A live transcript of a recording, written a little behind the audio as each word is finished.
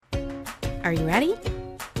Are you ready?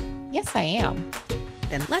 Yes, I am.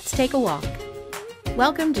 Then let's take a walk.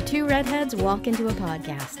 Welcome to Two Redheads Walk Into a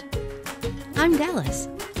Podcast. I'm Dallas.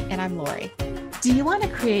 And I'm Lori. Do you want to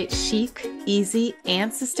create chic, easy,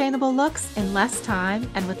 and sustainable looks in less time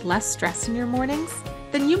and with less stress in your mornings?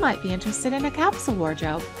 Then you might be interested in a capsule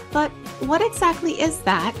wardrobe. But what exactly is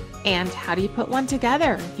that? And how do you put one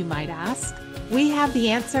together, you might ask? We have the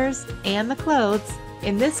answers and the clothes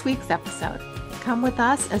in this week's episode. Come with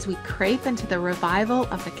us as we creep into the revival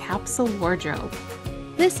of the capsule wardrobe.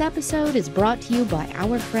 This episode is brought to you by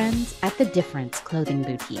our friends at The Difference Clothing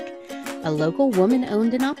Boutique, a local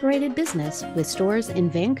woman-owned and operated business with stores in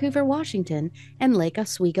Vancouver, Washington, and Lake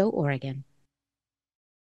Oswego, Oregon.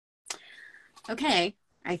 Okay,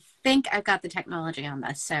 I think I've got the technology on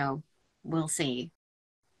this, so we'll see.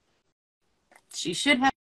 She should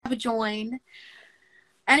have a join.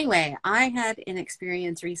 Anyway, I had an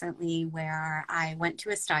experience recently where I went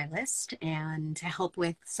to a stylist and to help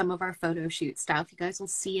with some of our photo shoot stuff. You guys will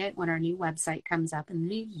see it when our new website comes up in the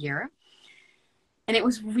new year. And it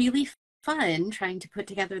was really fun trying to put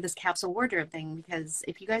together this capsule wardrobe thing, because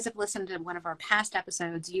if you guys have listened to one of our past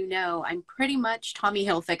episodes, you know I'm pretty much Tommy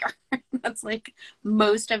Hilfiger. That's like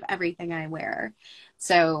most of everything I wear.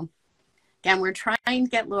 So again, we're trying to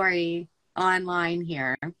get Lori online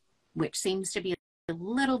here, which seems to be a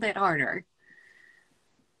little bit harder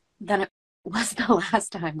than it was the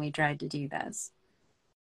last time we tried to do this.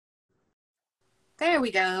 There we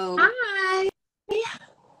go. Hi,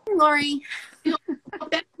 Lori. That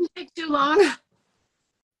didn't take too long.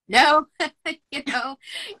 No,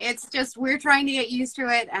 it's just we're trying to get used to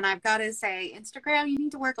it. And I've got to say, Instagram, you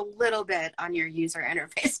need to work a little bit on your user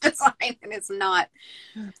interface design. And it's not,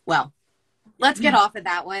 well, let's get off of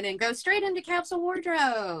that one and go straight into capsule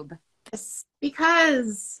wardrobe. Yes,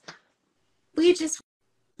 because we just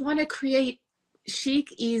want to create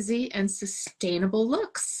chic, easy, and sustainable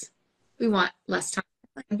looks. We want less time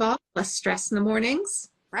involved, less stress in the mornings.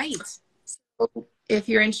 Right. So if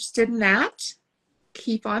you're interested in that,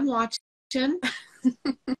 keep on watching.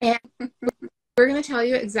 And we're going to tell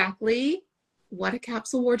you exactly what a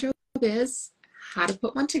capsule wardrobe is, how to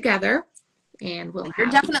put one together, and You're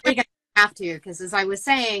definitely going to have to, because as I was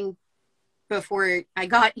saying before I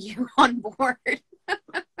got you on board,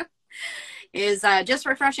 is just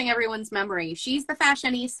refreshing everyone's memory. She's the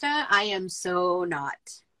fashionista. I am so not.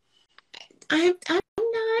 I'm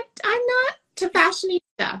not a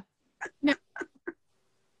fashionista. No.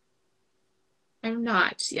 I'm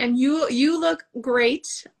not. And you look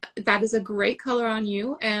great. That is a great color on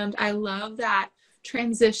you. And I love that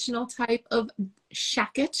transitional type of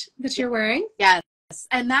jacket that you're wearing. Yes.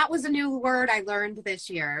 And that was a new word I learned this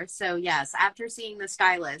year. So yes, after seeing the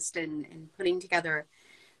stylist and putting together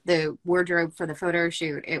the wardrobe for the photo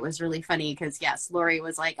shoot, it was really funny because yes, Lori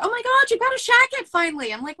was like, "Oh my God, you got a jacket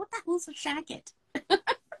finally." I'm like, "What the hell's a jacket?"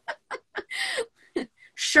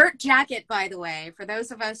 Shirt jacket, by the way, for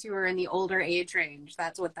those of us who are in the older age range,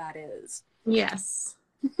 that's what that is. Yes.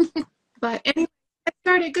 But anyway, get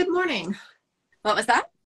started. Good morning. What was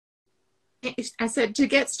that? I said to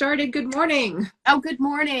get started. Good morning. Oh, good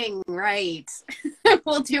morning. Right.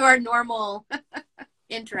 We'll do our normal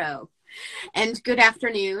intro. And good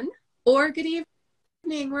afternoon. Or good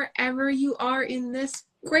evening, wherever you are in this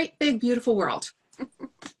great, big, beautiful world.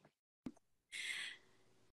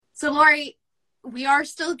 So, Lori, we are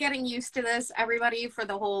still getting used to this, everybody, for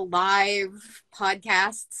the whole live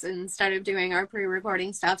podcasts instead of doing our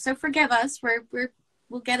pre-recording stuff. So forgive us.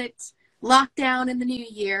 We'll get it locked down in the new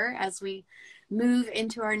year as we move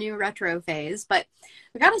into our new retro phase. But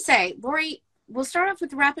we got to say, Lori, we'll start off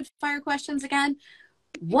with the rapid fire questions again.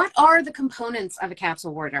 What are the components of a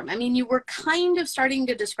capsule wardrobe? I mean, you were kind of starting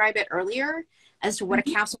to describe it earlier as to what a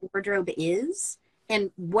capsule wardrobe is,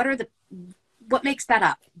 and what makes that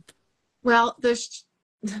up? Well, the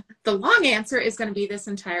long answer is going to be this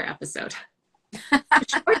entire episode. The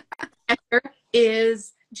short answer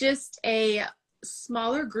is just a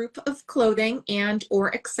smaller group of clothing and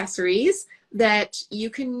or accessories that you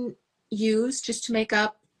can use just to make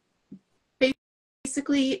up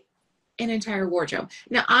basically an entire wardrobe.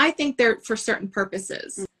 Now, I think they're for certain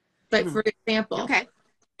purposes. Like, for example,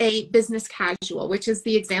 a business casual, which is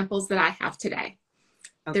the examples that I have today.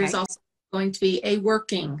 Okay. There's also going to be a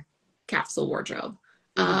working capsule wardrobe.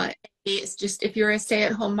 It's just if you're a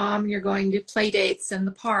stay-at-home mom and you're going to play dates in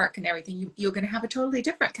the park and everything, you're going to have a totally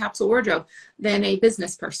different capsule wardrobe than a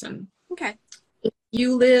business person. Okay. If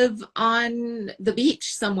you live on the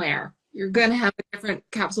beach somewhere, you're going to have a different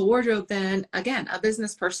capsule wardrobe than, again, a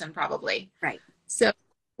business person probably. Right. So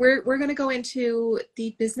we're going to go into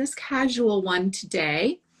the business casual one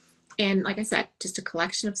today. And like I said, just a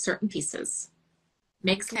collection of certain pieces.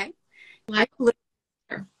 Makes Okay. life a little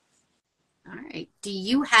better. All right. Do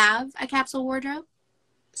you have a capsule wardrobe?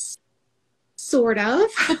 Sort of.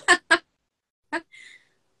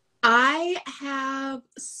 I have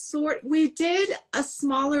we did a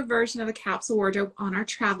smaller version of a capsule wardrobe on our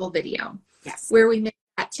travel video. Yes. Where we made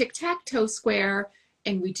that tic-tac-toe square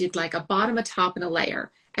and we did like a bottom, a top, and a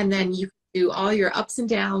layer. And then you do all your ups and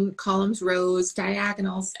down columns, rows,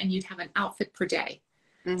 diagonals, and you'd have an outfit per day.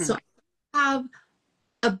 Mm-hmm. So I have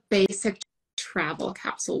a basic travel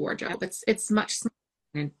capsule wardrobe. It's much smaller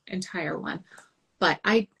than an entire one. But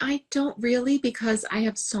I don't really, because I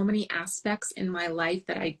have so many aspects in my life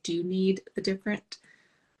that I do need the different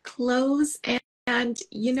clothes. And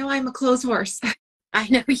you know, I'm a clothes horse. I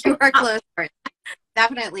know you are a clothes horse.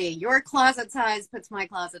 Definitely. Your closet size puts my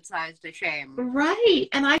closet size to shame. Right.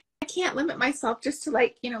 And I can't limit myself just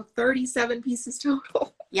to 37 pieces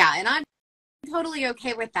total. Yeah. And I'm totally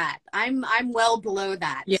okay with that. I'm well below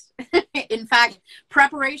that. Yeah. In fact,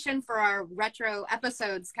 preparation for our retro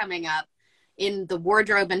episodes coming up in the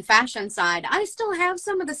wardrobe and fashion side, I still have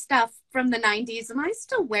some of the stuff from the 90s and I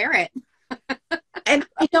still wear it. And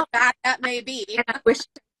I don't that may be. And I wish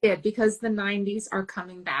I did, because the 90s are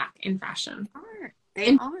coming back in fashion.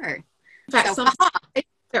 They are. In fact, so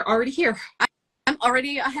they're already here. I'm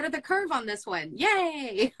already ahead of the curve on this one.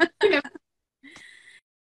 Yay!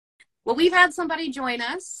 Well, we've had somebody join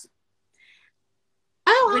us.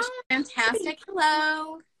 Oh, which is fantastic.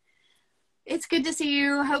 Hello. It's good to see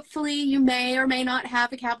you. Hopefully you may or may not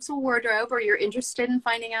have a capsule wardrobe, or you're interested in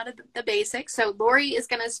finding out the basics. So Lori is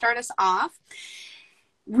going to start us off.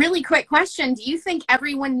 Really quick question. Do you think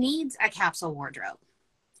everyone needs a capsule wardrobe?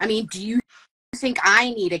 I mean, do you think I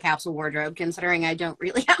need a capsule wardrobe, considering I don't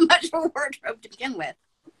really have much of a wardrobe to begin with?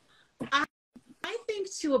 I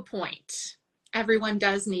think to a point, everyone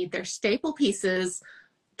does need their staple pieces,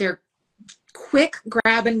 their quick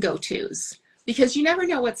grab and go-tos, because you never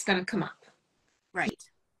know what's going to come up. Right.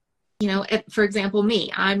 You know, for example,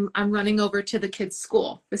 me, I'm running over to the kids'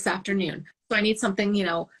 school this afternoon. So I need something,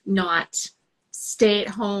 not stay at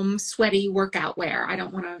home, sweaty workout wear. I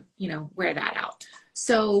don't want to, wear that out.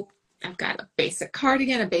 So I've got a basic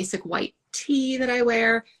cardigan, a basic white tee that I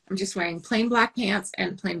wear. I'm just wearing plain black pants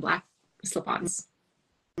and plain black slip-ons.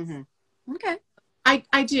 Mm-hmm. Okay.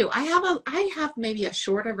 I do. I have maybe a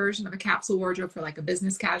shorter version of a capsule wardrobe for like a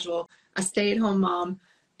business casual, a stay-at-home mom,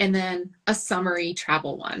 and then a summery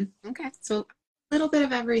travel one. Okay. So a little bit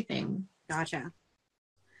of everything. Gotcha.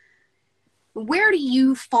 Where do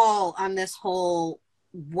you fall on this whole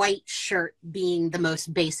white shirt being the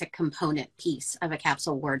most basic component piece of a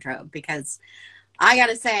capsule wardrobe? Because I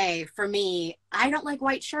gotta say, for me, I don't like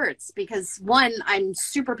white shirts because, one, I'm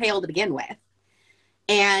super pale to begin with.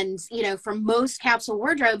 And, for most capsule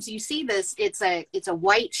wardrobes, you see this, it's a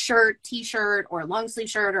white shirt, t-shirt, or a long sleeve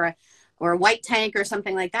shirt, or a white tank or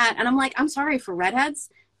something like that. And I'm like, I'm sorry, for redheads,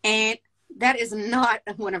 and that is not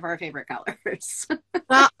one of our favorite colors.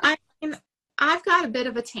 Well, I've got a bit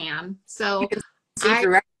of a tan, so you can see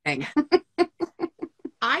through everything.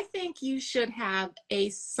 I think you should have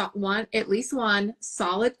at least one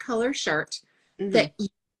solid color shirt that you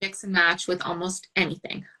mix and match with almost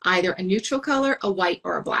anything, either a neutral color, a white,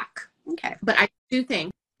 or a black. Okay. But I do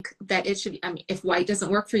think that it should be, if white doesn't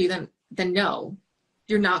work for you, then no,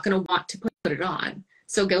 you're not going to want to put it on.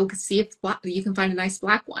 So go see if you can find a nice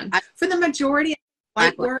black one. For the majority of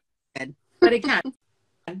white work, but again,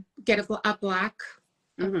 get a black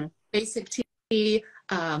basic tee,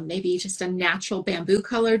 maybe just a natural bamboo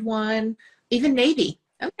colored one, even navy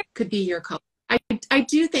could be your color. I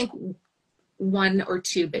do think one or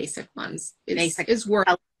two basic ones is worth.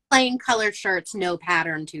 Plain colored shirts, no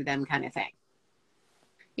pattern to them, kind of thing.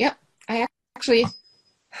 Yep. That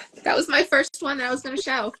was my first one that I was going to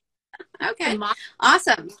show. Okay.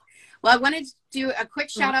 Awesome. Well, I wanted to do a quick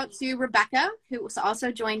shout out to Rebecca, who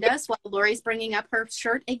also joined us while Lori's bringing up her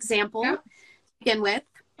shirt example to begin with.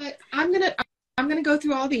 But I'm gonna go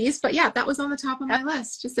through all these, but yeah, that was on the top of my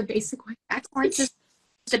list. Just a basic white. Excellent. Just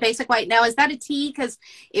a basic white. Now, is that a tee? Because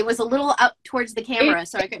it was a little up towards the camera,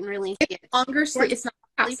 so I couldn't really see it. Longer sleeve. It's not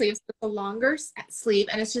half sleeves, it's a longer sleeve,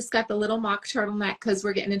 and it's just got the little mock turtleneck because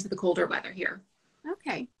we're getting into the colder weather here.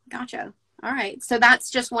 Okay, gotcha. All right, so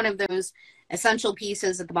that's just one of those essential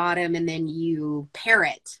pieces at the bottom, and then you pair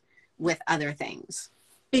it with other things.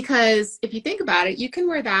 Because if you think about it, you can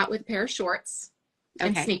wear that with a pair of shorts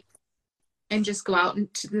and sneakers, and just go out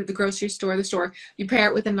into the grocery store, the store. You pair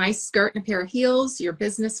it with a nice skirt and a pair of heels. You're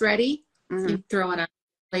business ready. You throw on a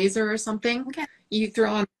blazer or something. Okay. You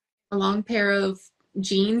throw on a long pair of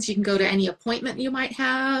jeans. You can go to any appointment you might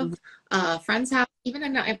have. friend's house, even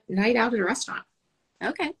a night out at a restaurant.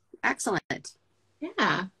 Okay, excellent.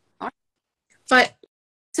 Yeah. All right. But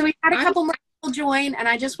so we had a couple more people join, and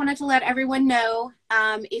I just wanted to let everyone know,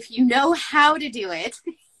 if you know how to do it,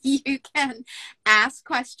 you can ask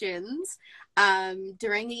questions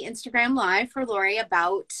during the Instagram live for Lori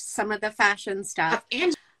about some of the fashion stuff.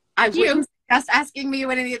 And I wouldn't suggest asking me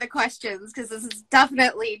any of the questions, because this is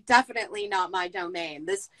definitely not my domain.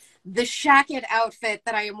 The shacket outfit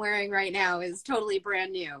that I am wearing right now is totally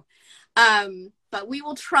brand new. But we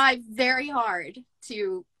will try very hard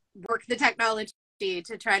to work the technology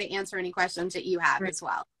to try to answer any questions that you have as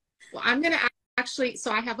well. Well, I'm going to actually,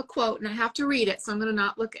 so I have a quote and I have to read it. So I'm going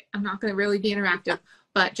to I'm not going to really be interactive,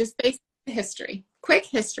 but just based on history, quick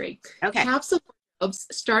history. Okay. Capsule wardrobes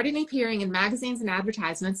started appearing in magazines and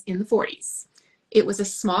advertisements in the 40s. It was a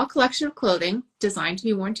small collection of clothing designed to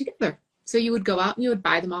be worn together. So you would go out and you would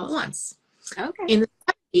buy them all at once. Okay. In the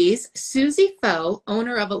 70s, Susie Foe,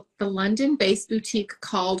 owner of the London-based boutique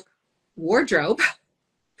called Wardrobe.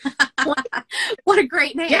 What a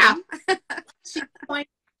great name. Yeah. She coined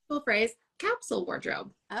the phrase capsule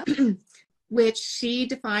wardrobe, which she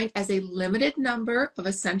defined as a limited number of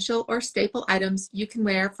essential or staple items you can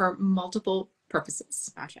wear for multiple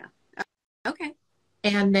purposes. Gotcha. Okay.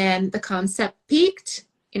 And then the concept peaked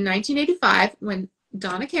in 1985 when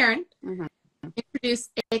Donna Karan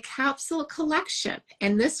introduced a capsule collection.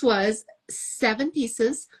 And this was 7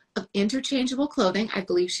 pieces of interchangeable clothing. I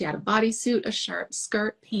believe she had a bodysuit, a shirt,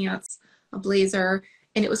 skirt, pants, a blazer,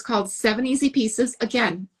 and it was called 7 Easy Pieces.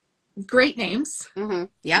 Again, great names.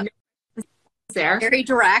 Yep. There. Very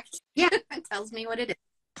direct. Yeah. It tells me what it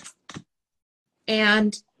is.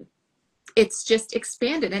 And it's just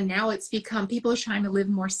expanded, and now it's become, people are trying to live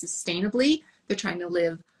more sustainably. They're trying to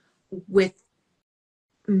live with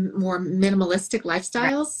more minimalistic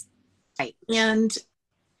lifestyles. Right. And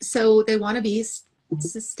so they want to be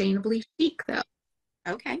sustainably chic, though.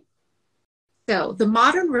 Okay. So the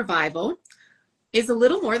modern revival is a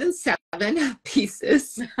little more than 7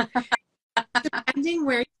 pieces. Depending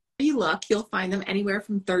where you look, you'll find them anywhere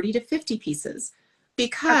from 30 to 50 pieces.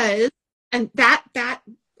 Because, and that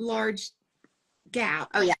large gap.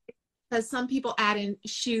 Oh, yeah. Because some people add in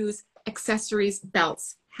shoes, accessories,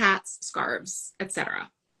 belts, hats, scarves, etc.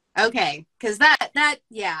 Okay, because that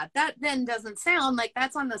then doesn't sound like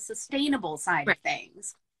that's on the sustainable side of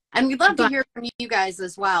things. And we'd love to hear from you guys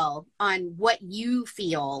as well on what you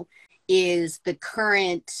feel is the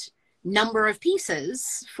current number of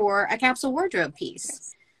pieces for a capsule wardrobe piece.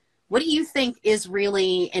 Yes. What do you think is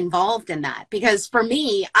really involved in that? Because for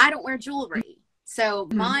me, I don't wear jewelry. So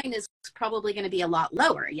mine is probably going to be a lot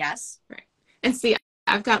lower, yes? Right. And see,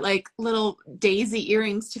 I've got like little daisy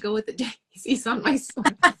earrings to go with the daisies on my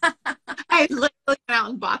sweater. I literally went out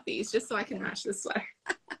and bought these just so I can match this sweater.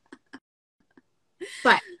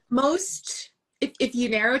 But most, if you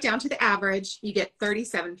narrow it down to the average, you get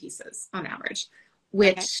 37 pieces on average,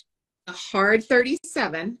 which a hard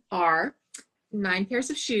 37 are 9 pairs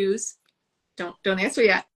of shoes. Don't answer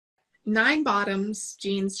yet. 9 bottoms,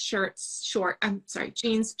 jeans, shorts,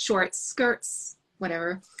 jeans, shorts, skirts,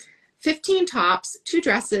 whatever. 15 tops, 2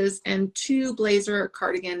 dresses, and 2 blazer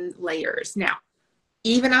cardigan layers. Now,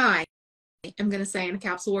 even I am going to say in a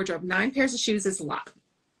capsule wardrobe, 9 pairs of shoes is a lot.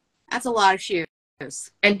 That's a lot of shoes.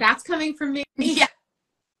 And that's coming from me. Yeah.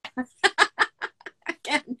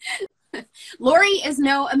 Again, Lori is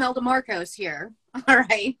no Imelda Marcos here. All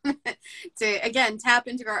right. To, again, tap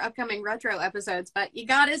into our upcoming retro episodes. But you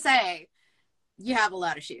got to say, you have a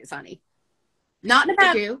lot of shoes, honey. Not in a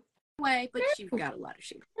bad way, but you've got a lot of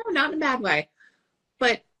shoes. No, not in a bad way.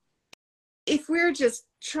 But if we're just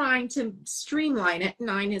trying to streamline it,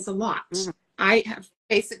 9 is a lot. I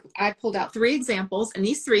pulled out 3 examples, and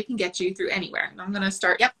these 3 can get you through anywhere. And I'm going to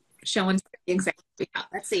start showing the examples we have.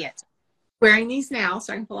 Let's see it. Wearing these now,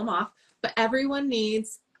 so I can pull them off. But everyone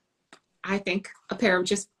needs, I think, a pair of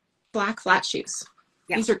just black flat shoes.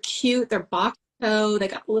 Yep. These are cute. They're box toe. They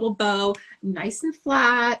got a little bow, nice and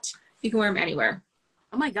flat. You can wear them anywhere.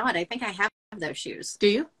 Oh my God, I think I have those shoes. Do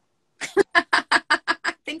you?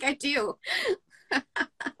 I think I do. A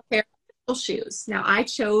pair of shoes. Now, I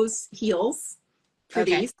chose heels for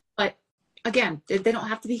these, but again, they don't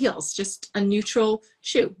have to be heels, just a neutral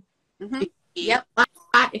shoe. Yep.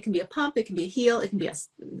 It can be a pump, it can be a heel, it can be I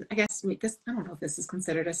don't know if this is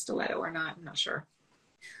considered a stiletto or not, I'm not sure.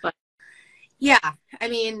 But yeah, I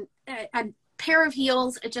mean, a pair of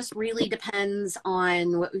heels, it just really depends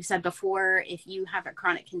on what we said before. If you have a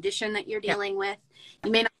chronic condition that you're dealing with,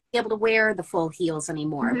 you may not be able to wear the full heels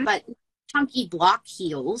anymore, but chunky block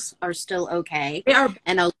heels are still okay. They are.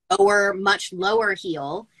 And a much lower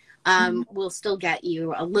heel will still get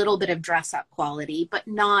you a little bit of dress up quality, but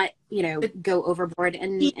not, go overboard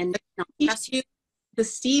and not dress you. The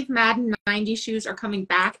Steve Madden 90 shoes are coming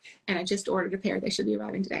back, and I just ordered a pair. They should be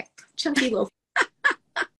arriving today. Chunky little.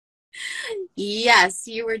 Yes,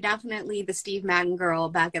 you were definitely the Steve Madden girl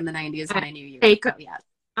back in the 90s when I knew you. Baker. So, yeah.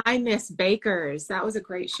 I miss Baker's. That was a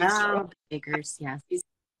great shoe store. Baker's, yes.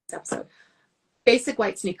 Episode. Basic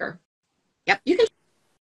white sneaker. Yep. You can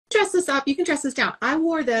dress this up. You can dress this down. I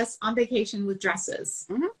wore this on vacation with dresses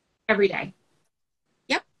every day.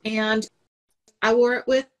 Yep. And I wore it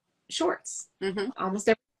with shorts. Almost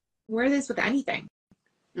every wear this with anything.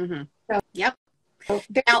 So, yep.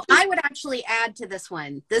 Now I would actually add to this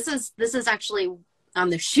one. This is actually on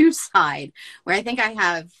the shoe side where I think I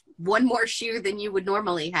have one more shoe than you would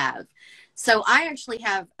normally have. So I actually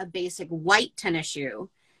have a basic white tennis shoe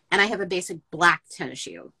and I have a basic black tennis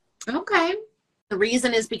shoe. Okay. The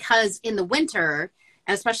reason is because in the winter,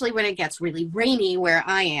 and especially when it gets really rainy where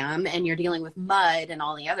I am and you're dealing with mud and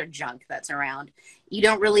all the other junk that's around, you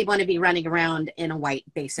don't really want to be running around in a white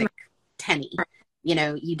basic tenny.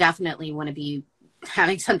 You definitely want to be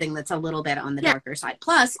having something that's a little bit on the darker side.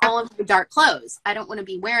 Plus all of the dark clothes. I don't want to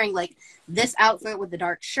be wearing like this outfit with the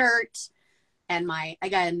dark shirt and my,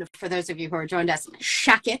 again, for those of you who are joined us,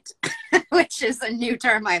 shacket, which is a new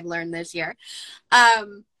term I've learned this year.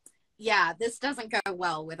 Yeah, this doesn't go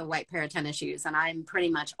well with a white pair of tennis shoes, and I'm pretty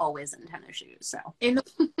much always in tennis shoes. So in the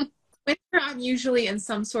winter, I'm usually in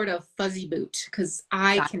some sort of fuzzy boot because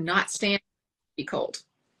I cannot stand to be cold.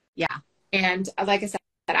 Yeah. And like I said,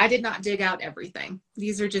 I did not dig out everything.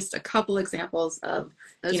 These are just a couple examples of,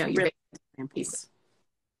 those your really pieces.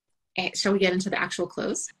 And shall we get into the actual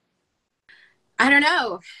clothes? I don't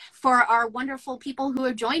know. For our wonderful people who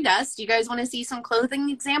have joined us, do you guys want to see some clothing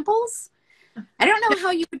examples? I don't know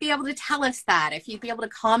how you would be able to tell us that. If you'd be able to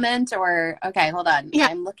comment or, okay, hold on. Yeah.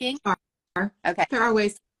 I'm looking. Okay. There are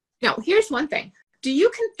ways. No, here's one thing. Do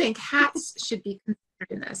you think hats should be considered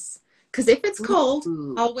in this? Because if it's cold,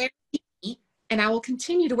 I'll wear a beanie and I will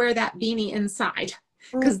continue to wear that beanie inside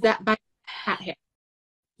because that by hat hair.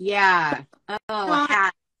 Yeah. Oh,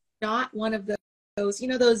 hat. Not one of those,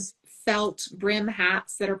 those felt brim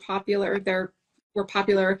hats that are popular. Were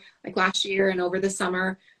popular like last year and over the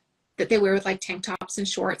summer that they wear with like tank tops and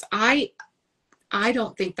shorts. I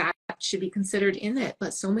don't think that should be considered in it,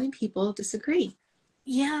 but so many people disagree.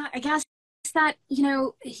 Yeah, I guess that,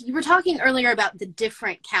 you were talking earlier about the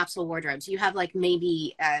different capsule wardrobes. You have like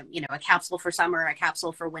maybe, a capsule for summer, a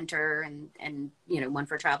capsule for winter, and one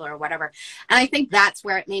for travel or whatever. And I think that's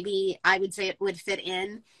where I would say it would fit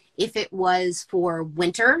in. If it was for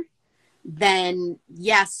winter, then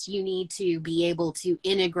yes, you need to be able to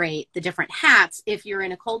integrate the different hats if you're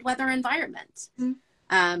in a cold weather environment,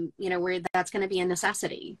 where that's going to be a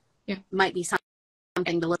necessity. Yeah. Might be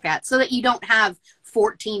something to look at so that you don't have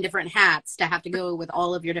 14 different hats to have to go with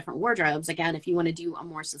all of your different wardrobes. Again, if you want to do a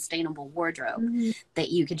more sustainable wardrobe, that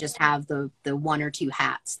you could just have the one or two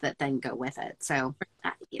hats that then go with it. So,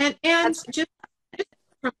 and just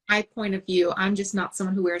from my point of view, I'm just not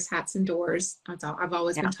someone who wears hats indoors. I've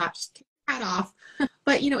always been taught to take the hat off.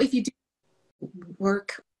 But, if you do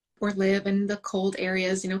work or live in the cold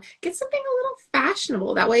areas, get something a little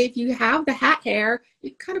fashionable. That way, if you have the hat hair,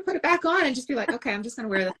 you kind of put it back on and just be like, okay, I'm just going to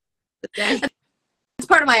wear this today. It's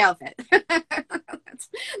part of my outfit.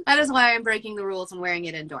 That is why I'm breaking the rules and wearing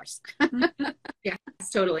it indoors. Yeah,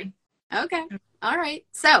 totally. Okay. All right.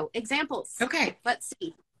 So, examples. Okay. Let's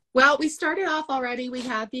see. Well, we started off already. We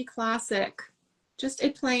had the classic, just a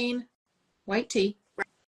plain white tee.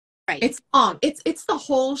 Right. It's long. It's the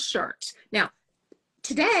whole shirt. Now,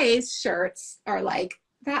 today's shirts are like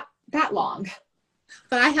that long,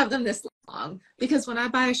 but I have them this long because when I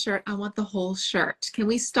buy a shirt, I want the whole shirt. Can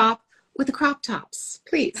we stop with the crop tops,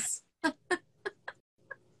 please?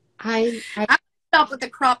 I stop with the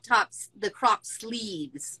crop tops, the crop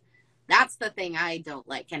sleeves. That's the thing I don't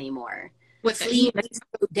like anymore. With sleeves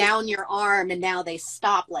go down your arm and now they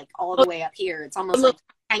stop like all the way up here. It's almost like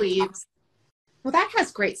sleeves. Well, that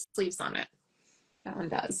has great sleeves on it. That one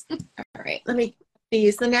does. All right, let me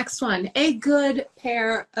these. The next one, a good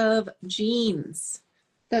pair of jeans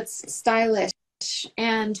that's stylish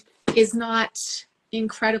and is not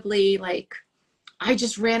incredibly like, I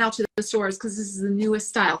just ran out to the stores because this is the newest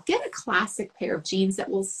style. Get a classic pair of jeans that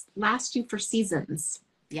will last you for seasons.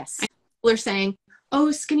 Yes. And people are saying, oh,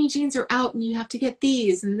 skinny jeans are out and you have to get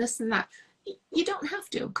these and this and that. You don't have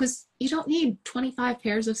to, because you don't need 25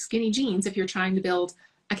 pairs of skinny jeans if you're trying to build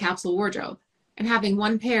a capsule wardrobe. And having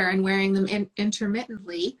one pair and wearing them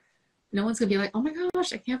intermittently, no one's going to be like, oh my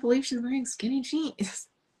gosh, I can't believe she's wearing skinny jeans.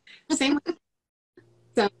 Same with,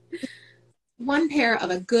 so one pair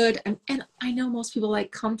of a good, and I know most people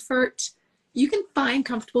like comfort. You can find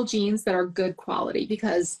comfortable jeans that are good quality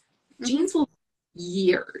because jeans will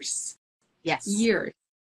years. Yes. Years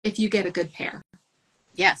if you get a good pair.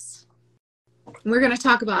 Yes. We're going to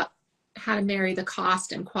talk about how to marry the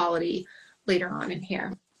cost and quality later on in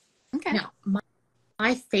here. Okay. Now,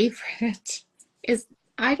 my favorite is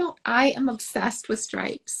I am obsessed with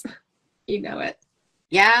stripes. You know it.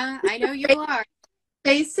 Yeah, I know you are.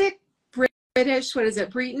 Basic British, what is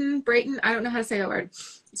it? Brayton, I don't know how to say that word.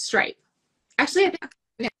 Stripe. Actually, I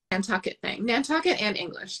think Nantucket thing. Nantucket and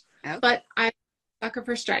English. Okay. But I'm a sucker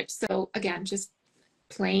for stripes. So again, just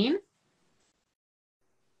plain.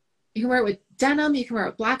 You can wear it with denim, you can wear it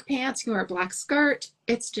with black pants, you can wear a black skirt.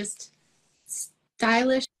 It's just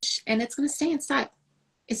stylish and it's going to stay in style.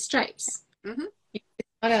 It's stripes. It's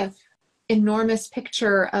not an enormous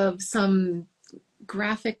picture of some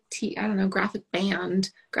graphic tee, I don't know, graphic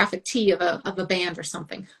tee of a band or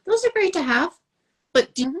something. Those are great to have,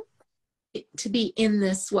 but to be in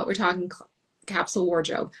this, what we're talking capsule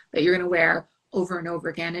wardrobe that you're going to wear over and over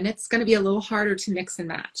again, and it's going to be a little harder to mix and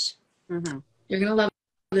match. You're going to love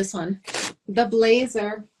this one, the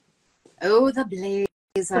blazer. Oh, the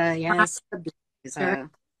blazer. Yes, the blazer.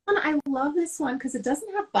 I love this one because it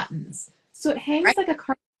doesn't have buttons, so it hangs like a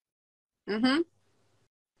cardigan.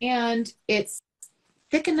 And it's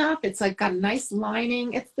thick enough. It's like got a nice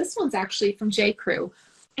lining. This one's actually from J. Crew,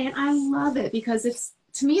 and I love it because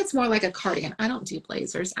to me it's more like a cardigan. I don't do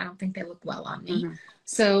blazers. I don't think they look well on me,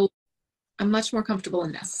 so I'm much more comfortable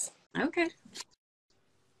in this. Okay.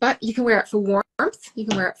 But you can wear it for warmth. You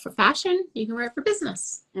can wear it for fashion. You can wear it for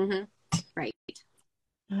business. Right.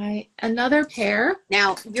 All right. Another pair.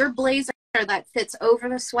 Now, your blazer that fits over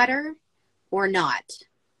the sweater or not?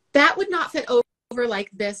 That would not fit over like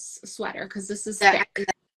this sweater because this is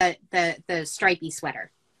the stripy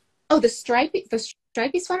sweater. Oh, the stripy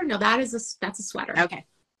sweater? No, that's a sweater. Okay.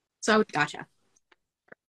 So gotcha.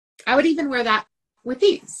 I would even wear that with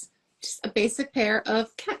these. Just a basic pair of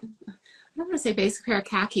I don't want to say basic pair of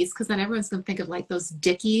khakis because then everyone's going to think of like those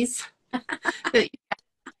Dickies. Where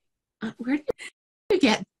did you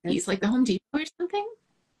get these? Like the Home Depot or something?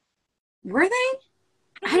 Were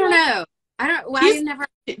they? I don't know. I never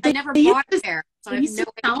bought a pair. So I used to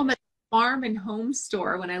sell them at the farm and home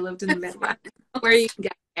store when I lived in the Midwest. Where you can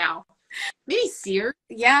get them now. Maybe Sears.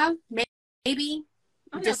 Yeah, maybe.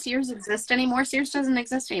 Does Sears exist anymore? Sears doesn't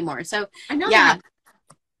exist anymore. So I know. Yeah.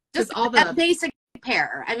 Just all that basic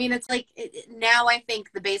pair. I mean, it's like now I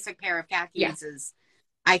think the basic pair of khakis is,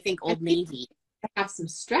 I think, Old Navy. They have some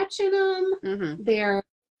stretch in them. They're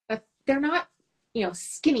not,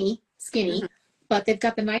 skinny, but they've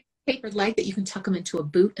got the nice tapered leg that you can tuck them into a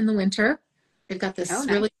boot in the winter. They've got this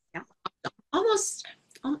really almost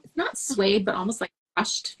not suede, but almost like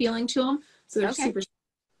crushed feeling to them. So they're super,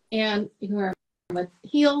 and you can wear them with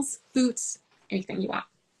heels, boots, anything you want.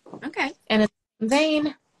 Okay. And in the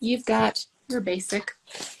vein, you've got your basic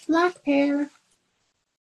black pair.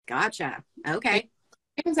 Gotcha. Okay.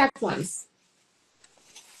 Exact ones.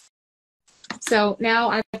 So now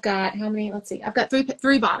I've got how many? Let's see. I've got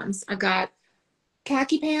three bottoms. I've got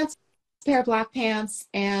khaki pants, a pair of black pants,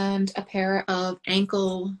 and a pair of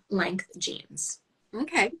ankle length jeans.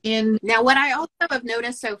 Okay. Now, what I also have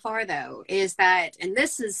noticed so far, though, is that, and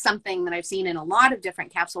this is something that I've seen in a lot of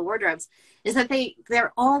different capsule wardrobes, is that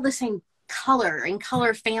they're all the same color and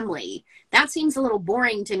color family. That seems a little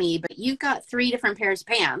boring to me, but you've got 3 different pairs of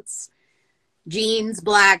pants, jeans,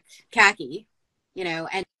 black, khaki,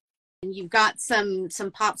 and you've got some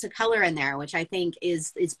pops of color in there, which I think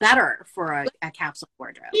is better for a capsule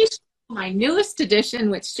wardrobe. My newest edition,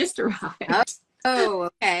 which just arrived. Oh,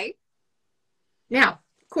 okay. Now,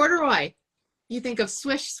 corduroy. You think of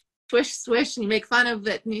swish, swish, swish, and you make fun of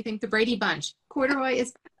it, and you think the Brady Bunch. Corduroy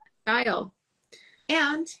is style.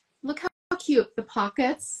 And look how cute. The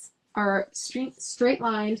pockets are straight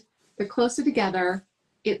lined. They're closer together.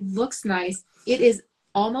 It looks nice. It is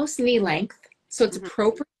almost knee length, so it's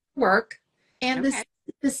appropriate for work. And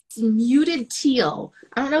this muted teal.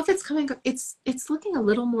 I don't know if it's coming. It's looking a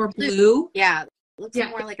little more blue. Yeah, it looks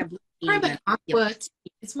more like a blue. More of an aqua.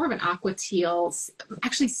 It's more of an aqua teal.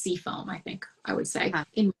 Actually, seafoam. I think I would say.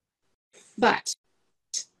 But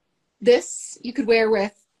this you could wear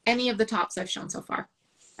with any of the tops I've shown so far.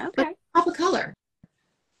 Okay. But pop a color.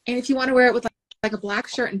 And if you want to wear it with like a black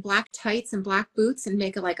shirt and black tights and black boots and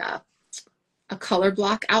make it like a color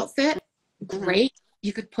block outfit, great.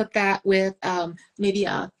 You could put that with maybe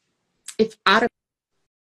if out of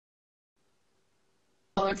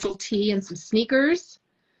colorful tee and some sneakers.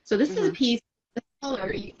 So this is a piece, the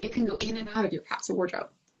color, it can go in and out of your capsule wardrobe.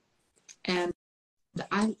 And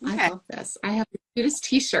I Okay. love this. I have the cutest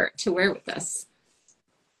t-shirt to wear with this.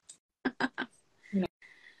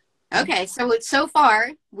 Okay, so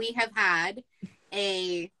far we have had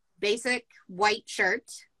a basic white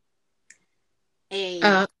shirt,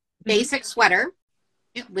 a basic sweater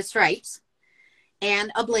with stripes,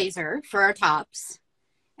 and a blazer for our tops.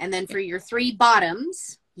 And then for your three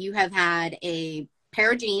bottoms, you have had a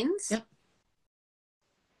pair of jeans,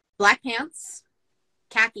 black pants,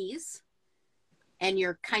 khakis, and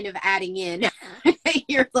you're kind of adding in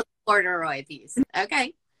your little corduroy piece.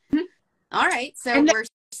 Okay. All right. So and we're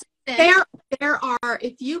there are,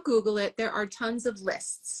 if you Google it, there are tons of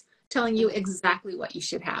lists telling you exactly what you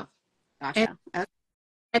should have. gotcha.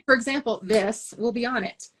 And for example, this will be on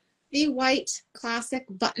it. The white classic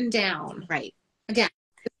button down. Right. Again,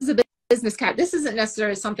 this is a business cap. This isn't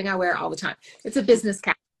necessarily something I wear all the time. It's a business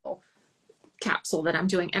capsule that I'm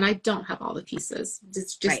doing, and I don't have all the pieces.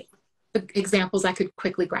 It's just the examples I could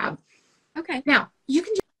quickly grab. Okay. Now, you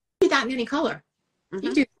can do that in any color.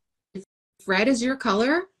 You do. If red is your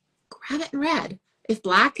color, grab it in red. If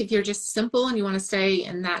black, if you're just simple and you want to stay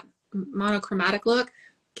in that monochromatic look,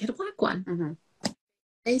 get a black one.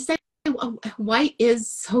 They say white is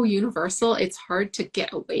so universal, it's hard to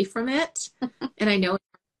get away from it. And I know,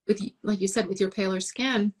 with, like you said, with your paler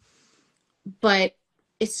skin, but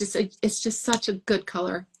it's just such a good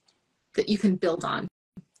color that you can build on.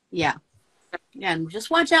 Yeah, and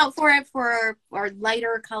just watch out for it for our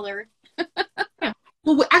lighter color.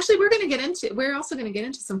 Well, actually, we're also going to get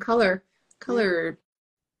into some color,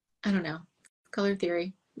 I don't know, color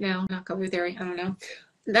theory. No, not color theory. I don't know.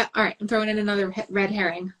 All right, I'm throwing in another red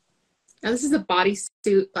herring. Now, this is a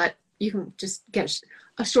bodysuit, but you can just get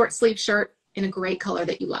a short sleeve shirt in a great color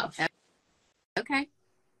that you love. Okay.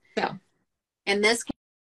 So, and this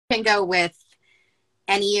can go with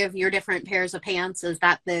any of your different pairs of pants. Is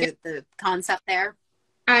that the concept there?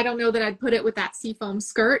 I don't know that I'd put it with that seafoam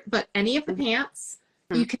skirt, but any of the pants,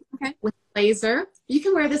 you can, with blazer, you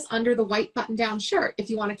can wear this under the white button-down shirt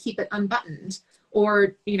if you want to keep it unbuttoned,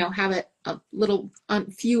 or, have it a little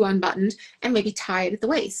few unbuttoned and maybe tie it at the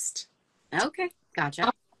waist. Okay, gotcha.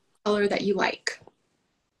 Color that you like.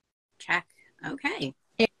 Check. Okay.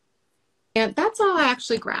 And that's all I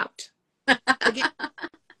actually grabbed. Again,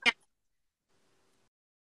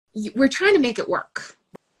 we're trying to make it work.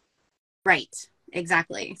 Right.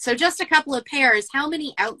 Exactly. So just a couple of pairs. How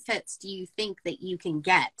many outfits do you think that you can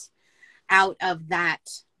get out of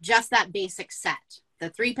that, just that basic set? The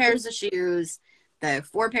 3 pairs of shoes, the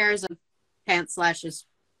 4 pairs of pants slashes,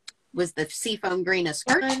 was the seafoam green a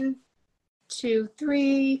skirt? 1, 2,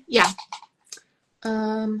 3. Yeah.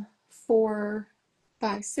 4,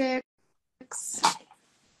 5, 6,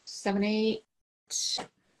 7, 8,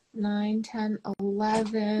 9, 10,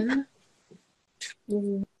 11,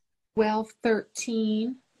 12,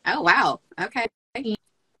 13. Oh, wow. Okay.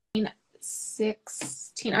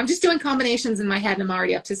 16. I'm just doing combinations in my head and I'm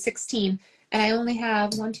already up to 16. And I only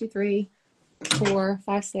have 1, 2, 3, 4,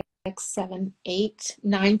 5, 6, 7, 8,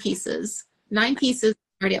 9 pieces. 9 pieces,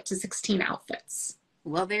 already up to 16 outfits.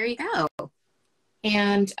 Well, there you go.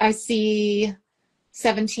 And I see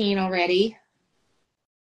 17 already.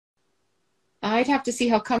 I'd have to see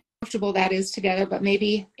how comfortable that is together, but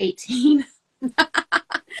maybe 18.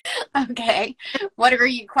 Okay. Whatever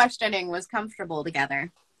you questioning was comfortable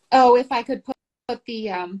together. Oh, if I could put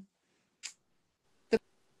the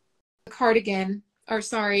cardigan, or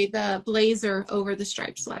sorry, the blazer over the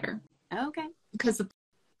striped sweater. Okay. Because the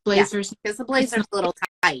blazer's a little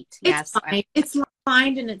tight. Yes. It's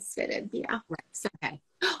lined and it's fitted. Yeah. Right. So, okay.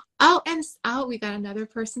 Oh, we got another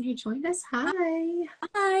person who joined us. Hi.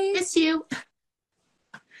 Hi. Miss you.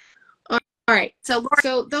 All right. So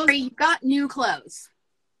Lori, you got new clothes.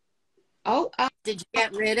 Oh, did you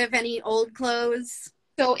get rid of any old clothes?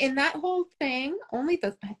 So in that whole thing, I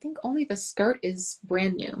think only the skirt is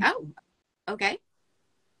brand new. Oh, okay.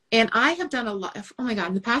 And I have done a lot of, oh my God,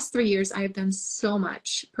 in the past 3 years, I have done so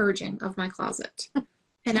much purging of my closet.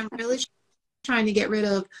 And I'm really trying to get rid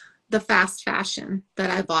of the fast fashion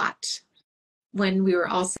that I bought when we were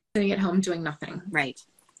all sitting at home doing nothing. Right.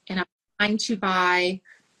 And I'm trying to buy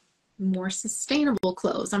more sustainable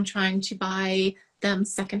clothes. I'm trying to buy them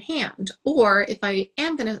secondhand. Or if I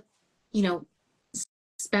am going to,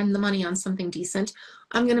 spend the money on something decent,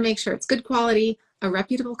 I'm going to make sure it's good quality, a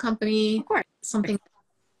reputable company, of course, something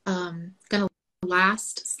going to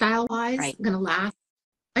last style-wise, right, going to last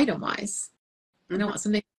item-wise. I don't want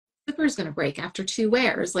something zipper is going to break after 2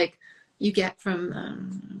 wears, like you get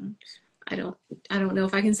from I don't know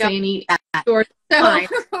if I can say any Sure. So Fine.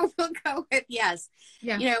 we'll go with yes.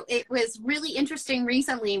 Yeah. You know, it was really interesting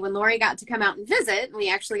recently when Lori got to come out and visit, and we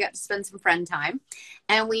actually got to spend some friend time,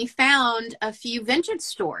 and we found a few vintage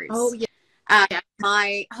stores. Oh, yeah.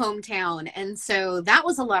 My hometown. And so that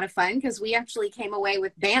was a lot of fun because we actually came away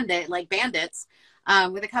with bandits,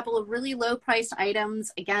 with a couple of really low priced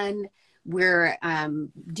items. Again, we're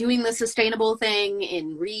doing the sustainable thing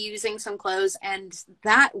in reusing some clothes. And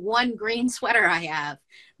that one green sweater I have,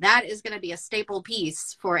 that is going to be a staple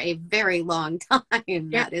piece for a very long time.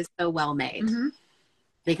 Yep. That is so well made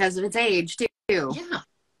because of its age too. Yeah.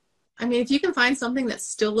 I mean, if you can find something that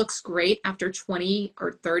still looks great after 20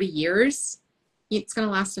 or 30 years, it's going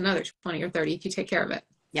to last another 20 or 30 if you take care of it.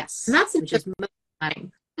 Yes. And that's just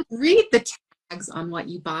money. Read the tags on what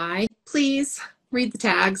you buy. Please read the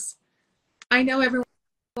tags. I know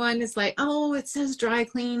everyone is like, oh, it says dry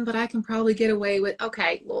clean, but I can probably get away with.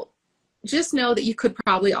 Okay, well, just know that you could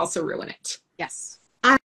probably also ruin it. Yes.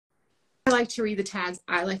 I like to read the tags.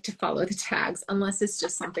 I like to follow the tags unless it's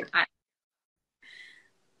just something I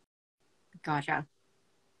Gotcha.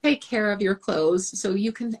 Take care of your clothes so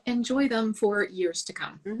you can enjoy them for years to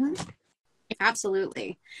come.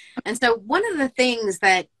 Absolutely. And so one of the things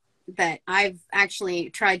that I've actually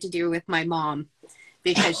tried to do with my mom,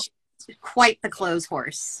 because she's quite the clothes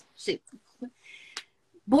horse. She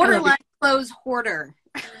borderline clothes hoarder.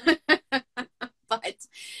 But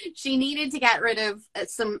she needed to get rid of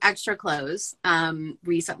some extra clothes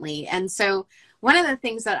recently. And so one of the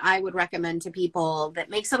things that I would recommend to people that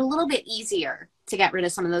makes it a little bit easier to get rid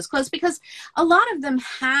of some of those clothes, because a lot of them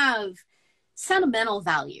have sentimental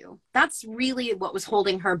value. That's really what was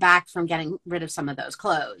holding her back from getting rid of some of those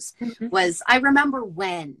clothes was I remember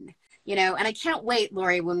when, you know, and I can't wait,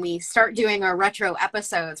 Lori, when we start doing our retro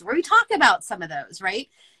episodes where we talk about some of those, right?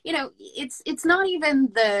 You know, it's not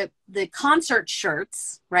even the concert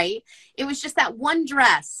shirts, right? It was just that one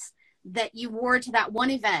dress that you wore to that one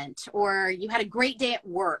event, or you had a great day at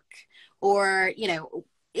work, or, you know,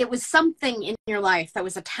 it was something in your life that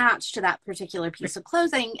was attached to that particular piece of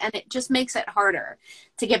clothing, and it just makes it harder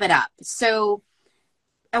to give it up. So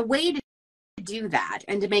a way to do that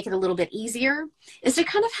and to make it a little bit easier is to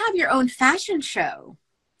kind of have your own fashion show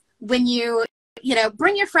when you know,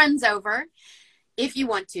 bring your friends over if you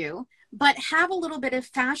want to, but have a little bit of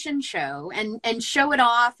fashion show and show it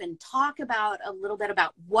off and talk about a little bit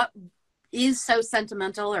about what is so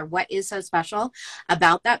sentimental or what is so special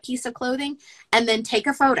about that piece of clothing, and then take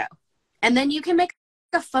a photo. And then you can make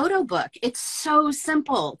a photo book. It's so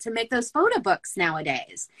simple to make those photo books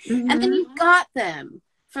nowadays. And then you've got them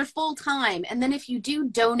for full time. And then if you do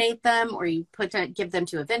donate them, or you give them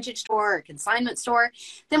to a vintage store or a consignment store,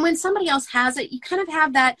 then when somebody else has it, you kind of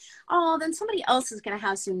have that, oh, then somebody else is going to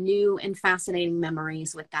have some new and fascinating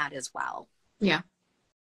memories with that as well. Yeah.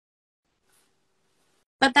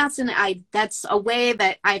 But that's a way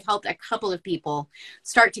that I've helped a couple of people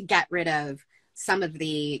start to get rid of some of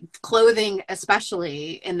the clothing,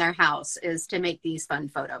 especially in their house, is to make these fun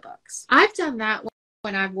photo books. I've done that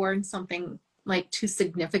when I've worn something like to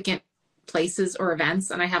significant places or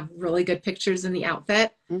events and I have really good pictures in the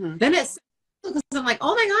outfit. Then it's because I'm like,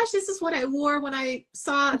 oh my gosh, this is what I wore when I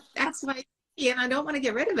saw X, Y, Z, and I don't want to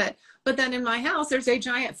get rid of it. But then in my house, there's a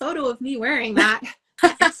giant photo of me wearing that.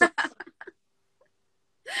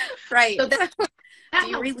 Right. So that do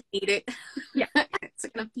you really need it? Yeah. It's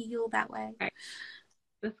going to feel that way. Right.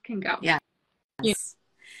 This can go. Yeah. Yes.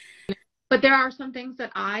 But there are some things that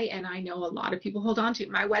I know a lot of people hold on to.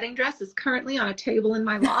 My wedding dress is currently on a table in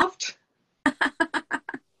my loft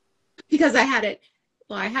because I had it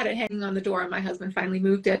hanging on the door and my husband finally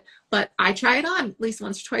moved it. But I try it on at least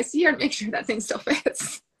once or twice a year to make sure that thing still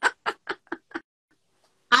fits.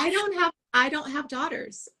 I don't have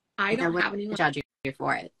daughters. I don't have anyone. Judge you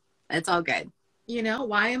for it. It's all good. You know,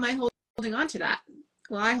 why am I holding on to that?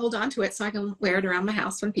 Well, I hold on to it so I can wear it around my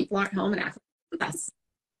house when people aren't home and act like a mess.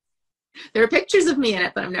 There are pictures of me in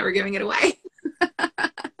it, but I'm never giving it away.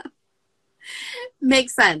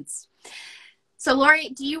 Makes sense. So, Lori,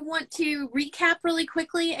 do you want to recap really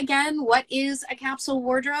quickly again what is a capsule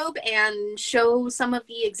wardrobe and show some of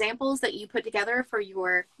the examples that you put together for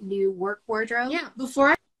your new work wardrobe? Yeah. Before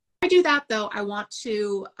I do that, though, I want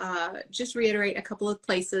to just reiterate a couple of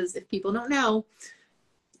places, if people don't know,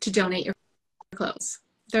 to donate your clothes.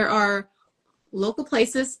 There are local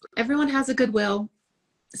places. Everyone has a Goodwill.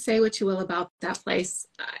 Say what you will about that place.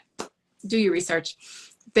 Do your research.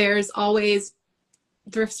 There's always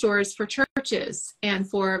thrift stores for churches and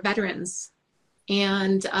for veterans,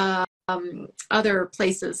 and other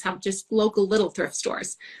places have just local little thrift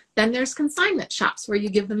stores. Then there's consignment shops where you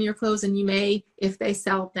give them your clothes and you may, if they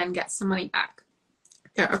sell, then get some money back.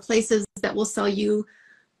 There are places that will sell you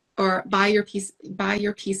or buy your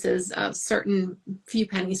pieces of certain few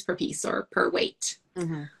pennies per piece or per weight.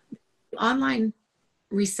 Mm-hmm. Online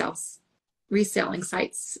reselling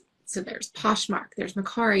sites. So there's Poshmark, there's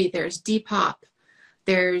Mercari, there's Depop,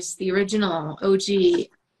 there's the original OG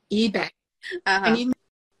eBay, and you can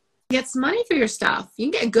get some money for your stuff.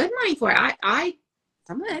 You can get good money for it. I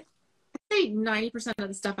say 90% of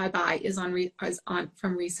the stuff I buy is from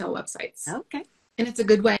resale websites. Okay. And it's a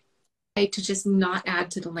good way to just not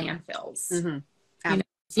add to the landfills. Mm-hmm.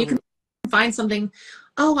 You can find something.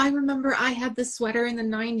 Oh, I remember I had this sweater in the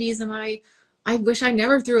 90s and I wish I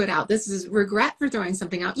never threw it out. This is regret for throwing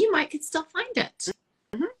something out. You might could still find it.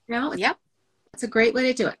 Mm-hmm. Yep. It's a great way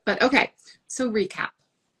to do it. But okay, so recap.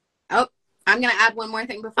 Oh, I'm going to add one more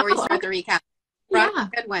thing before we start the recap. Yeah.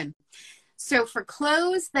 Good one. So for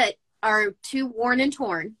clothes that are too worn and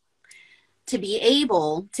torn to be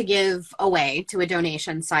able to give away to a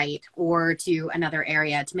donation site or to another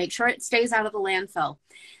area to make sure it stays out of the landfill,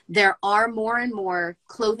 there are more and more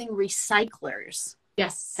clothing recyclers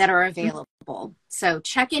that are available. Mm-hmm. So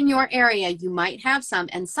check in your area. You might have some,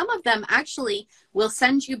 and some of them actually will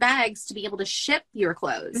send you bags to be able to ship your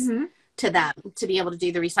clothes to them to be able to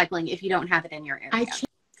do the recycling if you don't have it in your area.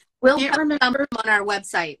 We'll put them on our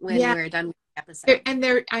website when we're done with the episode. And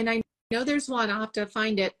I know there's one. I'll have to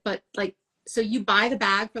find it, but like, so you buy the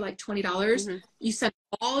bag for like $20. You send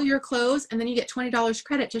all your clothes, and then you get $20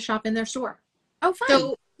 credit to shop in their store. Oh, fine.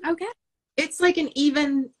 So, okay. It's like an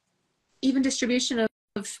even distribution of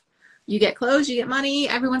you get clothes, you get money,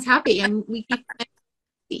 everyone's happy, and we keep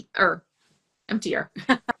emptier.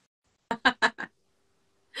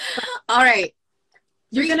 All right.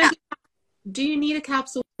 Do you need a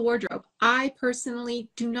capsule wardrobe? I personally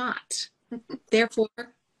do not. Therefore,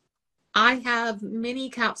 I have many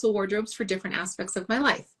capsule wardrobes for different aspects of my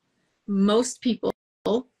life. Most people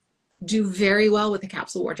do very well with a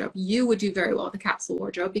capsule wardrobe. You would do very well with a capsule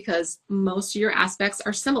wardrobe because most of your aspects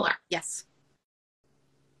are similar. Yes.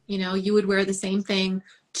 You would wear the same thing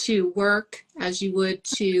to work as you would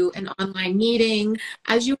to an online meeting,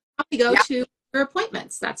 as you probably go to your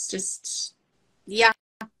appointments. That's just... Yeah.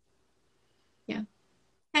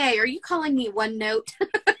 Hey, are you calling me OneNote?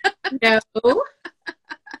 No.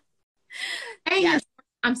 Hey,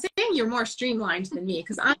 I'm saying you're more streamlined than me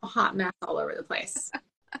because I'm a hot mess all over the place.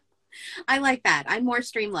 I like that. I'm more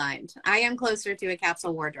streamlined. I am closer to a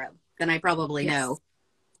capsule wardrobe than I probably know.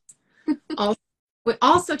 We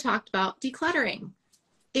also talked about decluttering.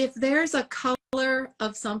 If there's a color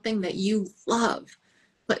of something that you love,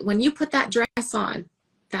 but when you put that dress on,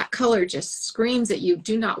 that color just screams at you,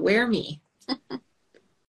 do not wear me.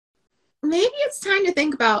 Maybe it's time to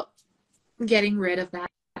think about getting rid of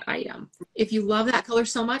that item. If you love that color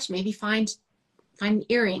so much, maybe find an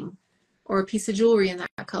earring or a piece of jewelry in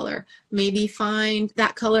that color. Maybe find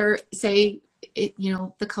that color, say,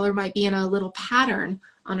 the color might be in a little pattern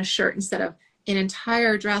on a shirt instead of an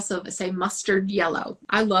entire dress of, say, mustard yellow.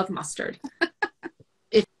 I love mustard.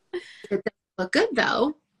 If it doesn't look good,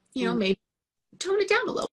 though, maybe tone it down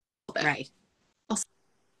a little bit. Right. Also,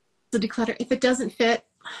 declutter. If it doesn't fit,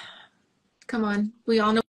 come on. We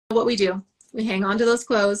all know what we do. We hang on to those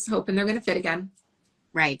clothes, hoping they're going to fit again.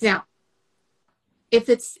 Right. Now, if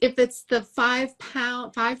it's the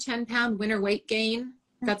 10 pound winter weight gain,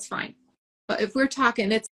 that's fine. But if we're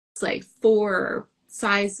talking, it's like 4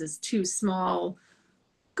 sizes too small,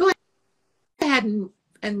 go ahead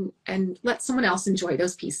and let someone else enjoy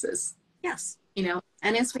those pieces. Yes.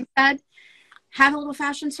 And as we said, have a little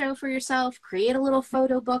fashion show for yourself, create a little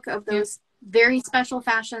photo book of those very special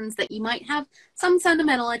fashions that you might have some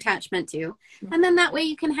sentimental attachment to. And then that way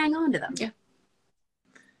you can hang on to them. Yeah.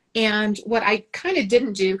 And what I kind of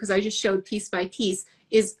didn't do, because I just showed piece by piece,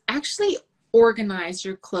 is actually organize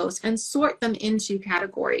your clothes and sort them into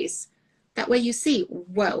categories. That way you see,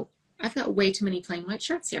 whoa, I've got way too many plain white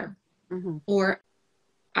shirts here. Or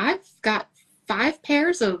I've got 5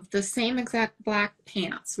 pairs of the same exact black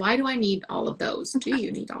pants. Why do I need all of those? Do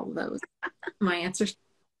you need all of those? My answer's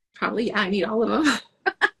probably, yeah, I need all of them.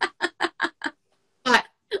 But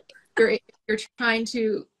you're trying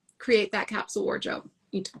to create that capsule wardrobe.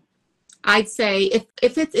 I'd say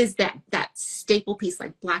if it is that staple piece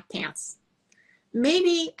like black pants,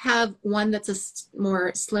 maybe have one that's a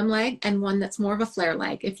more slim leg and one that's more of a flare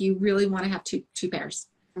leg if you really want to have two pairs.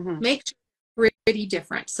 Make sure pretty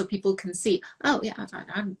different so people can see, oh yeah,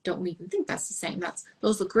 I don't even think that's the same.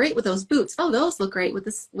 Those look great with those boots. Oh, those look great with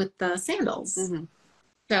the sandals.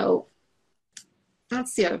 So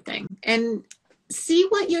that's the other thing. And see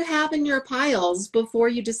what you have in your piles before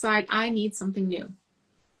you decide I need something new.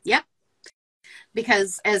 Yep.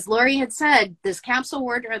 Because as Lori had said, this capsule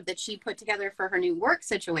wardrobe that she put together for her new work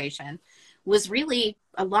situation was really,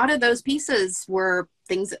 a lot of those pieces were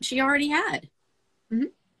things that she already had. Mm-hmm.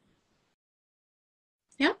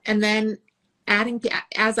 Yeah. And then adding,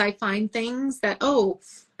 as I find things that,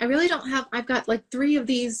 I really don't have, I've got like 3 of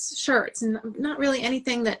these shirts and not really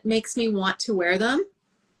anything that makes me want to wear them.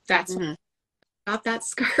 That's why I got that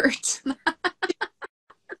skirt.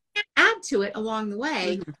 Add to it along the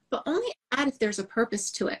way, but only add if there's a purpose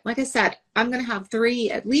to it. Like I said, I'm going to have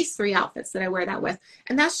at least 3 outfits that I wear that with.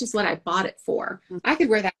 And that's just what I bought it for. I could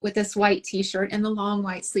wear that with this white t-shirt and the long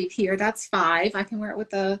white sleeve here. That's 5. I can wear it with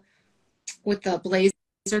the blazer.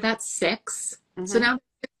 That's 6. So now 6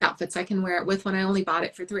 outfits I can wear it with when I only bought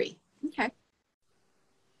it for 3. Okay.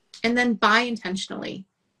 And then buy intentionally.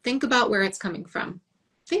 Think about where it's coming from.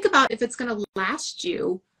 Think about if it's going to last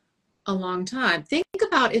you a long time. Think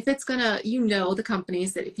about if it's going to, the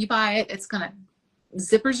companies that if you buy it, it's going to,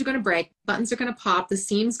 zippers are going to break, buttons are going to pop, the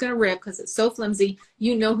seam's going to rip because it's so flimsy.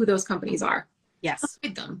 You know who those companies are. Yes.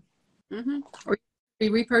 Avoid them. Or be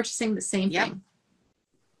repurchasing the same thing.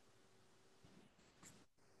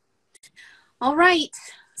 All right.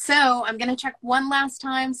 So I'm going to check one last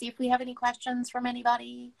time, see if we have any questions from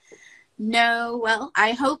anybody. No. Well,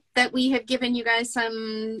 I hope that we have given you guys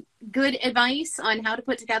some good advice on how to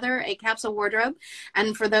put together a capsule wardrobe.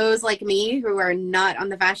 And for those like me who are not on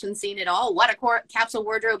the fashion scene at all, what a capsule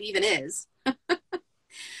wardrobe even is.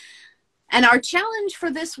 And our challenge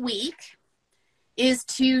for this week is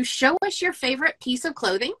to show us your favorite piece of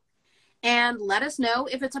clothing and let us know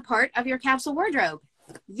if it's a part of your capsule wardrobe.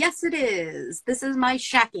 Yes, it is. This is my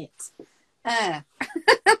shacket that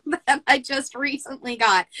I just recently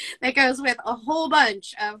got that goes with a whole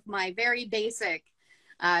bunch of my very basic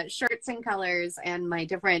shirts and colors and my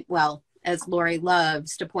different, well, as Lori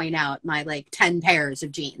loves to point out, my like 10 pairs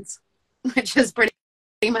of jeans, which is pretty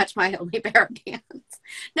much my only pair of pants.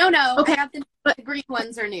 No, okay. I have the green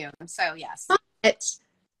ones are new. So yes. But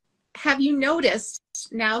have you noticed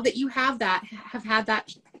now that you have had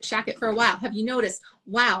that shacket for a while, have you noticed,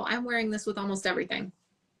 wow, I'm wearing this with almost everything?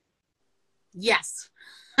 Yes.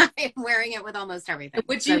 I am wearing it with almost everything.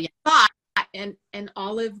 Which you thought an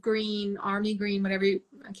olive green, army green, whatever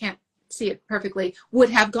I can't see it perfectly, would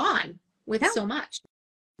have gone with so much.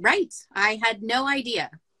 Right. I had no idea.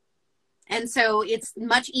 And so it's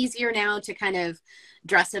much easier now to kind of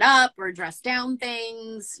dress it up or dress down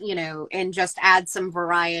things, and just add some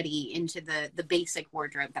variety into the basic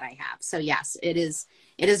wardrobe that I have. So yes, it is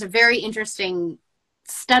a very interesting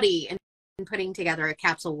study in putting together a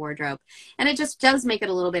capsule wardrobe. And it just does make it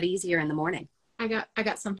a little bit easier in the morning. I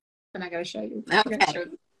got something I got to show you. Okay.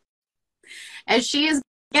 As she is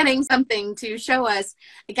getting something to show us,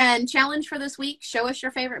 again, challenge for this week, show us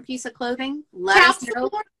your favorite piece of clothing. Let us know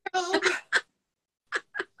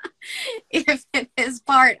if it is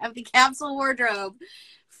part of the capsule wardrobe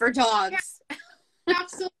for dogs.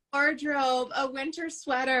 Capsule wardrobe, a winter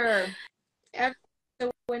sweater. A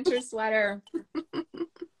winter sweater.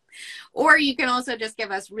 Or you can also just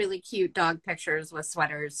give us really cute dog pictures with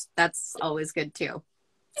sweaters. That's always good too.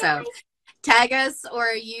 So tag us or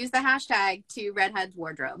use the hashtag to Redheads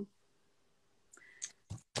Wardrobe.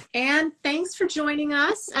 And thanks for joining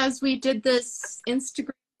us as we did this Instagram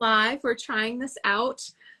Live. We're trying this out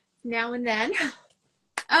now and then.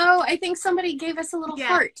 Oh, I think somebody gave us a little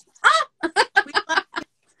heart.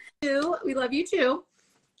 We love you too.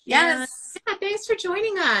 Yes. Yeah, thanks for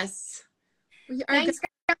joining us. Thanks,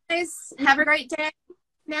 guys. Have a great day.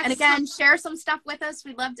 And again, share some stuff with us.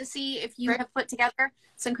 We'd love to see if you have put together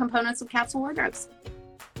some components of capsule wardrobes.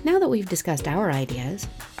 Now that we've discussed our ideas,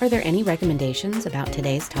 are there any recommendations about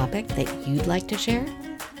today's topic that you'd like to share?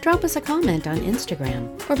 Drop us a comment on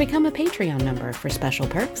Instagram or become a Patreon member for special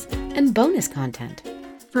perks and bonus content.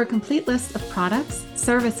 For a complete list of products,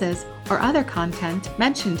 services, or other content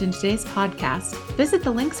mentioned in today's podcast, visit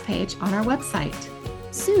the links page on our website.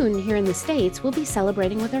 Soon, here in the States, we'll be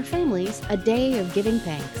celebrating with our families a day of giving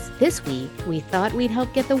thanks. This week, we thought we'd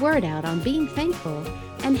help get the word out on being thankful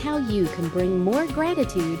and how you can bring more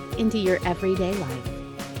gratitude into your everyday life.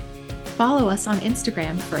 Follow us on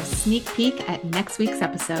Instagram for a sneak peek at next week's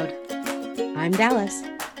episode. I'm Dallas.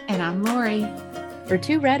 And I'm Lori. For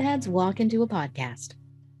Two Redheads Walk Into a Podcast.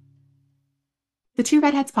 The Two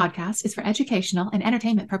Redheads podcast is for educational and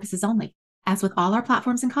entertainment purposes only. As with all our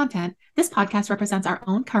platforms and content, this podcast represents our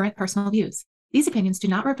own current personal views. These opinions do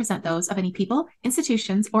not represent those of any people,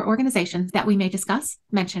 institutions, or organizations that we may discuss,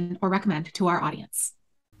 mention, or recommend to our audience.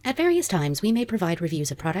 At various times, we may provide reviews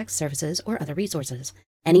of products, services, or other resources.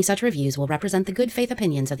 Any such reviews will represent the good faith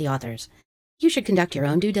opinions of the authors. You should conduct your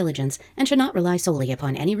own due diligence and should not rely solely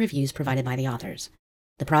upon any reviews provided by the authors.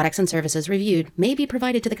 The products and services reviewed may be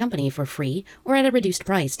provided to the company for free or at a reduced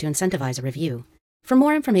price to incentivize a review. For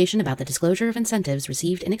more information about the disclosure of incentives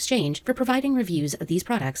received in exchange for providing reviews of these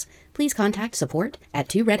products, please contact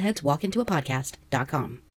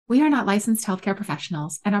support@twororedheadswalkintoapodcast.com. We are not licensed healthcare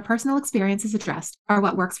professionals, and our personal experiences addressed are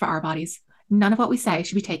what works for our bodies. None of what we say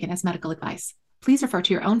should be taken as medical advice. Please refer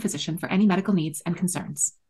to your own physician for any medical needs and concerns.